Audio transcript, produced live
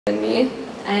me,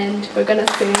 and we're gonna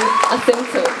sing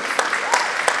Asymptotes.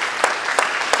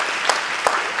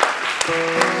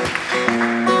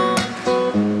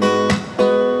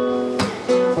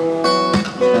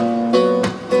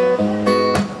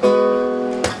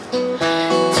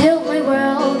 Tilt my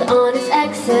world on its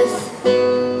axis,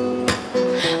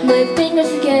 my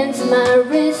fingers against my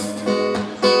wrist.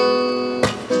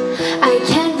 I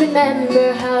can't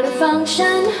remember how to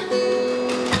function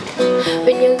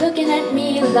when you're looking at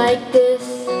me like this.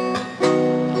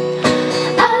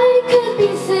 I could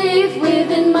be safe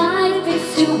within my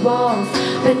fixed two walls,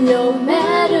 but no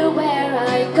matter where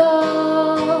I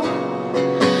go,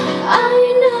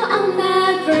 I know I'll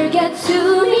never get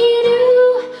to meet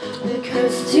you. We're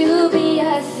cursed to be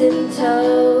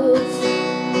asymptotes.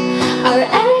 Our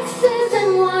X's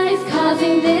and Y's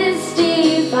causing this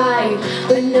divide,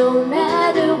 but no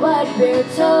matter what we're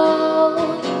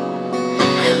told,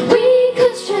 we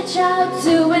could stretch out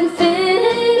to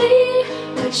infinity,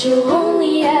 but you'll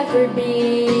only ever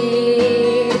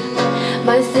be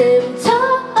my symptom.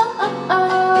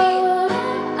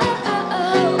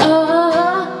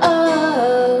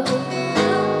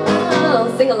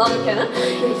 Sing along again.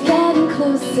 We're getting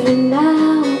closer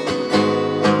now,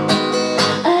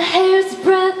 a hair's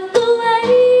breadth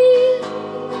away.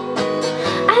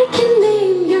 I can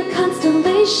name your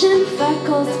constellation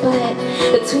freckles, but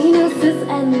between us is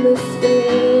endless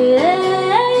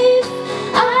space.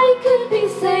 I could be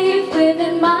safe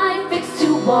within my fixed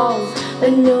two walls,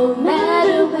 but no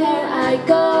matter where I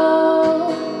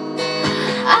go,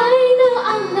 I know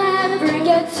I'll never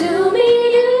get to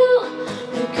meet you.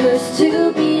 We're cursed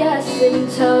to be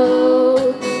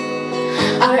asymptotes.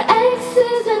 Our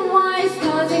X's and Y's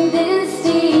causing this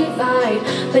divide,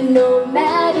 but no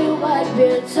matter what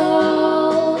we're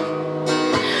told,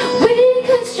 we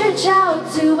could stretch out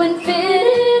to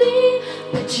infinity,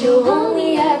 but you'll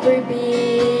only ever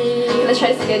be. Let's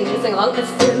try this again. You sing along.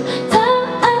 Let's do.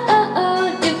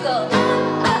 You go.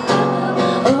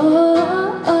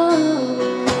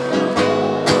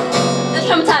 Let's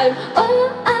try one time.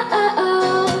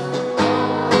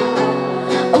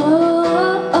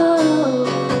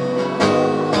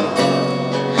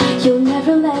 You'll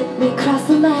never let me cross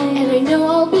the line, and I know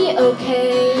I'll be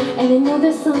okay, and I know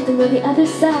there's something on the other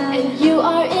side, and you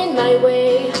are in my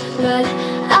way, but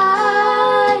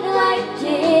I'd like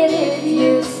it if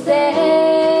you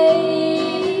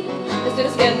stay. Let's do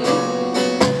this again.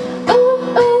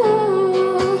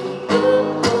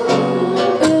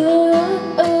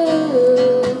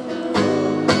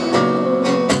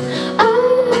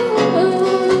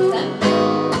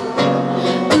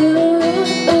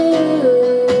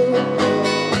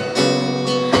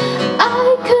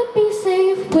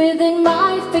 Within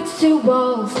my fixed two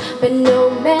walls, but no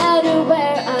matter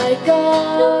where I go,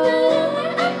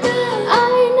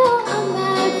 I know I'll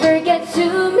never get to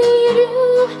meet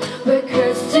you. We're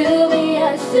cursed to be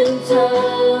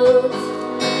asymptotes.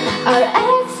 Our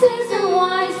X's and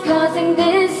Y's causing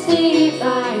this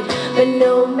divide, but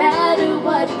no matter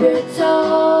what we're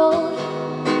told,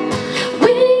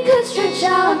 we could stretch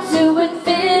out to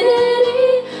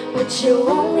infinity, but you'll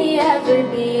only ever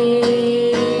be.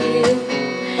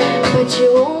 But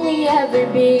you'll only ever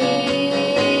be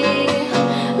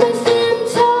my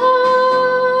symptom.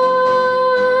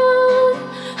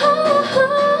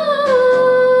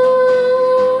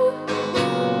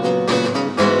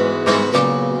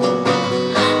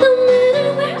 No matter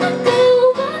where I go,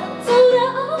 what I'm told I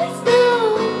always know.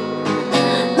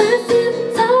 My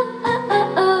symptom.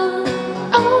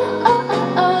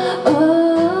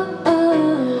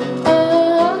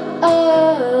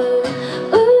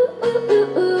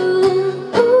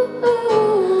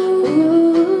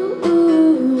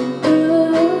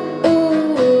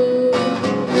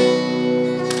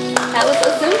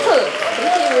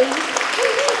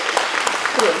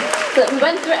 So we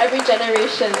went through every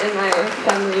generation in my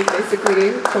family,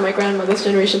 basically, from my grandmother's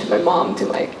generation to my mom to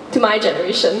my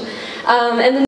generation, and then